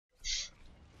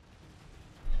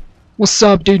What's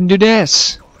up, dude and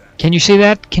dudettes? Can you see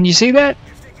that? Can you see that?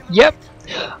 Yep.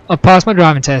 I passed my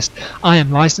driving test. I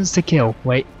am licensed to kill.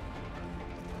 Wait.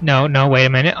 No, wait a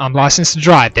minute. I'm licensed to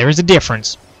drive. There is a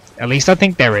difference. At least I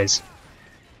think there is.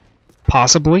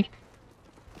 Possibly.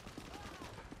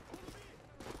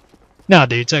 No,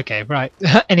 dude, it's okay. Right.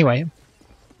 Anyway.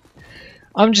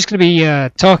 I'm just going to be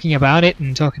talking about it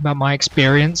and talking about my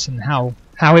experience and how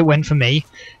it went for me.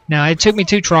 Now, it took me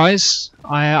 2 tries.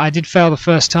 I did fail the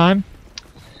first time.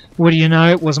 What do you know?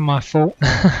 It wasn't my fault.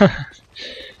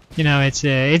 You know, it's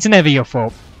never your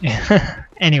fault.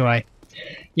 Anyway,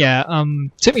 yeah.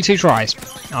 Took me 2 tries.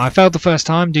 I failed the first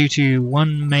time due to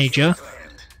 1 major,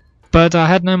 but I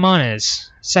had no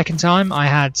minors. Second time, I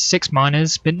had 6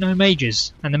 minors, but no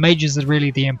majors. And the majors are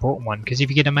really the important one, because if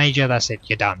you get a major, that's it.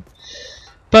 You're done.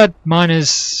 But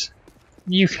minors,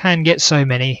 you can get so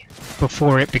many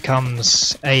before it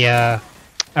becomes a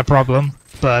problem.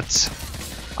 But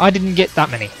I didn't get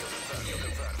that many.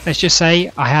 Let's just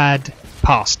say I had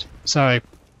passed. So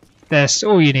that's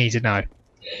all you need to know.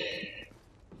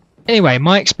 Anyway,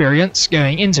 my experience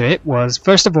going into it was,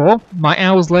 first of all, my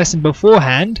hours lesson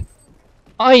beforehand,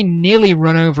 I nearly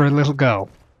run over a little girl.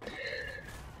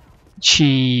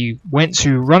 She went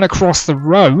to run across the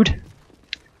road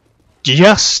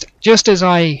just as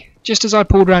I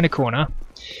pulled around a corner.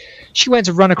 She went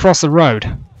to run across the road.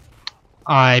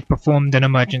 I performed an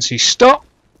emergency stop.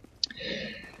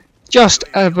 Just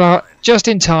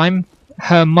in time,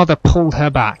 her mother pulled her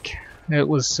back. It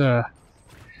was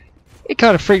it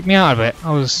kind of freaked me out a bit.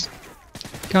 I was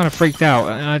kind of freaked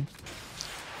out.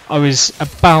 I was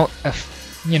about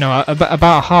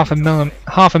about half a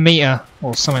meter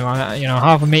or something like that. You know,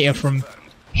 half a meter from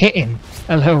hitting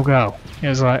a little girl. It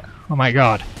was like, oh my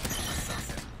god.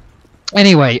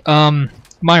 Anyway,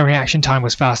 my reaction time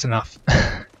was fast enough.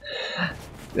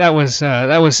 that was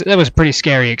a pretty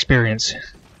scary experience.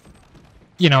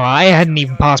 You know, I hadn't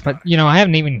even passed, but you know, I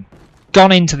haven't even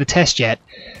gone into the test yet,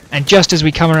 and just as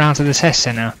we come around to the test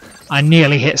center, I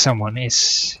nearly hit someone.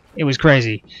 It was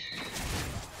crazy.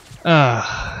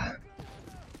 God,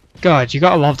 you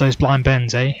gotta love those blind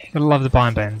bends, eh? You gotta love the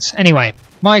blind bends. Anyway,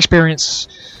 my experience.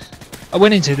 I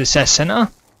went into the test center,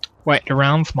 waited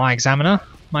around for my examiner.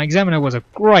 My examiner was a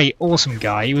great, awesome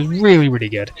guy. He was really, really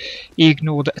good. He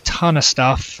ignored a ton of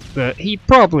stuff that he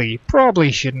probably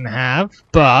shouldn't have,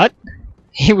 but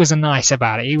he was nice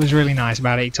about it. He was really nice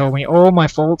about it. He told me all my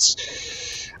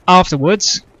faults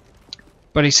afterwards,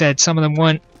 but he said some of them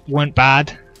weren't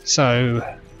bad,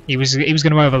 so he was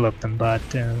going to overlook them. But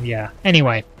yeah.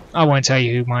 Anyway, I won't tell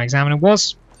you who my examiner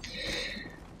was,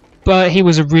 but he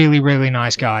was a really, really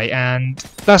nice guy, and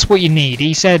that's what you need.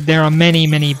 He said there are many,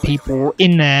 many people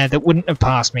in there that wouldn't have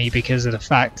passed me because of the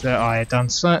fact that I had done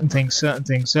certain things, and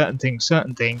he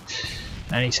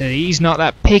said he's not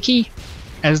that picky.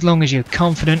 As long as you're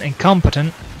confident and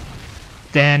competent,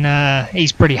 then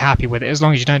he's pretty happy with it, as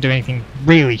long as you don't do anything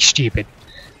really stupid,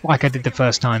 like I did the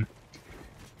first time.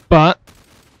 But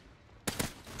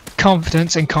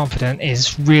confidence and competent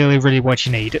is really, really what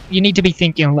you need. You need to be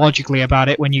thinking logically about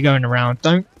it when you're going around.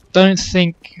 Don't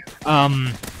think,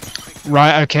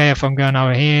 right, okay, if I'm going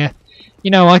over here,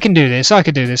 you know, I can do this, I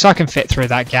can fit through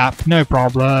that gap, no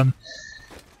problem.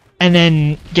 And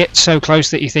then get so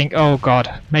close that you think, oh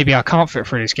god, maybe I can't fit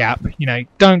through this gap. You know,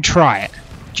 don't try it.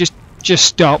 Just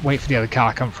stop, wait for the other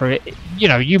car to come through it. You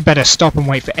know, you better stop and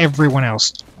wait for everyone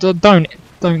else. Don't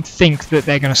think that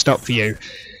they're going to stop for you.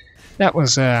 That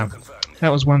was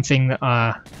one thing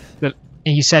that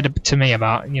he said to me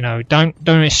about, you know, don't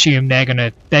assume they're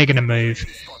gonna move.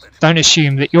 Don't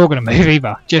assume that you're gonna move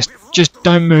either. Just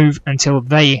don't move until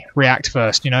they react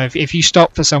first. You know, if you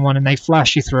stop for someone and they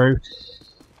flash you through,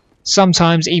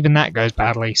 sometimes even that goes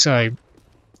badly, so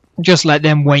just let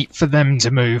them wait for them to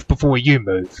move before you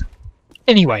move.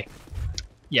 Anyway,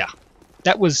 yeah,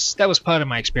 that was part of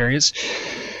my experience.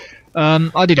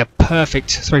 I did a perfect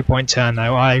 3-point turn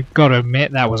though. I gotta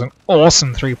admit, that was an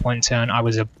awesome 3-point turn. I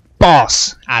was a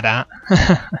boss at that.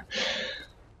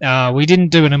 We didn't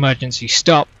do an emergency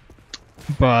stop,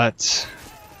 but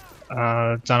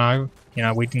don't know. You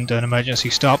know, we didn't do an emergency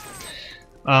stop.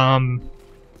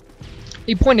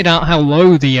 He pointed out how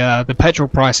low the petrol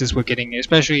prices were getting,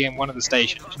 especially in one of the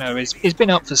stations. You know, it's been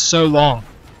up for so long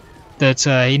that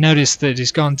he noticed that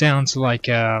it's gone down to like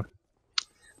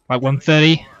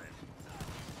 130,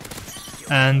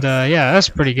 and yeah, that's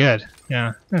pretty good.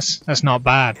 Yeah, that's not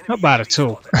bad, not bad at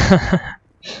all.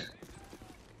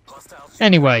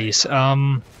 Anyways,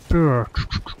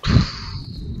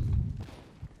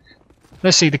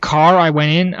 let's see, the car I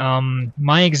went in.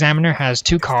 My examiner has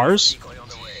 2 cars.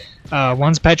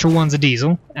 One's petrol, one's a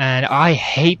diesel, and I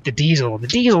hate the diesel. The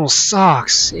diesel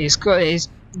sucks.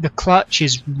 The clutch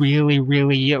is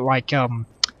really like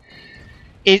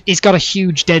it's got a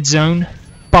huge dead zone,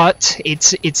 but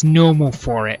it's normal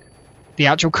for it. The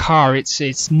actual car,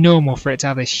 it's normal for it to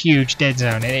have this huge dead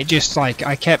zone, and it just like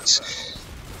I kept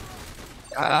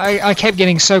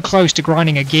getting so close to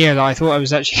grinding a gear that I thought I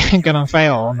was actually gonna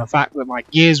fail on the fact that my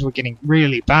gears were getting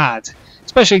really bad,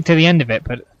 especially to the end of it.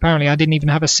 But apparently I didn't even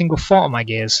have a single fault on my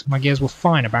gears. My gears were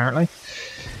fine apparently.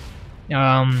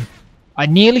 I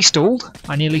nearly stalled.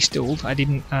 I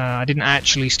didn't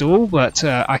actually stall, but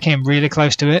I came really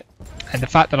close to it, and the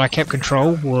fact that I kept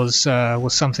control was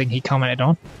something he commented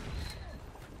on.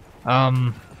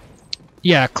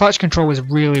 Yeah, clutch control is a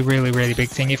really big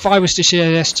thing. If I was to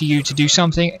suggest to you to do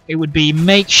something, it would be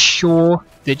make sure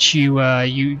that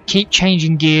you keep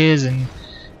changing gears and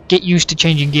get used to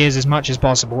changing gears as much as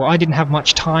possible. I didn't have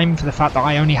much time for the fact that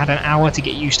I only had an hour to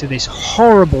get used to this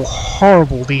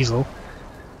horrible diesel.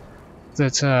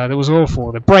 That was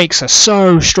awful. The brakes are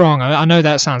so strong. I know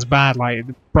that sounds bad, like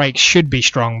the brakes should be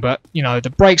strong, but you know, the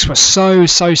brakes were so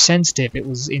sensitive, it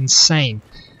was insane.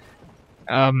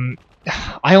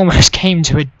 I almost came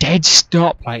to a dead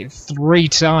stop like 3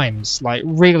 times, like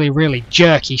really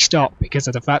jerky stop, because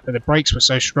of the fact that the brakes were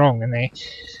so strong, and they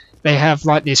have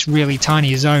like this really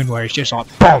tiny zone where it's just like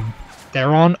BOOM!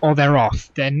 They're on or they're off.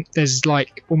 Then there's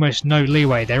like almost no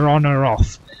leeway. They're on or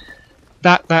off.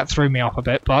 That threw me off a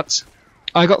bit, but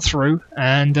I got through,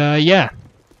 and yeah,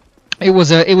 it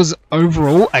was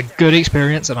overall a good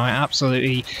experience, and I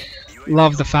absolutely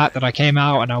love the fact that I came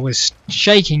out and I was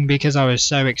shaking because I was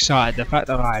so excited. The fact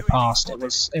that I passed, it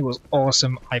was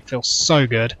awesome. I feel so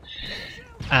good,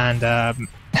 and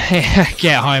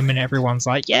get home and everyone's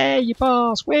like, "Yeah, you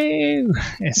passed, woo!"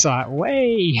 It's like,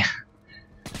 way.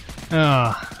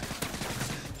 I'm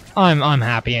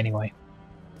happy anyway.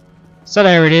 So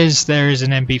there it is. There is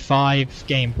an MP5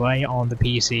 gameplay on the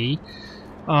PC.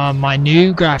 My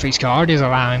new graphics card is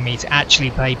allowing me to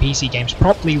actually play PC games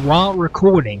properly while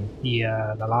recording.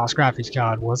 The last graphics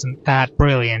card wasn't that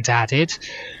brilliant at it.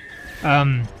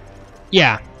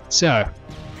 Yeah, so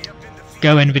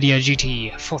go NVIDIA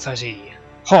GT 430.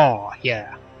 Oh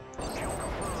yeah.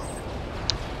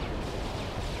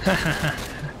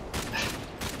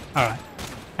 Alright,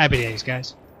 happy days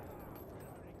guys.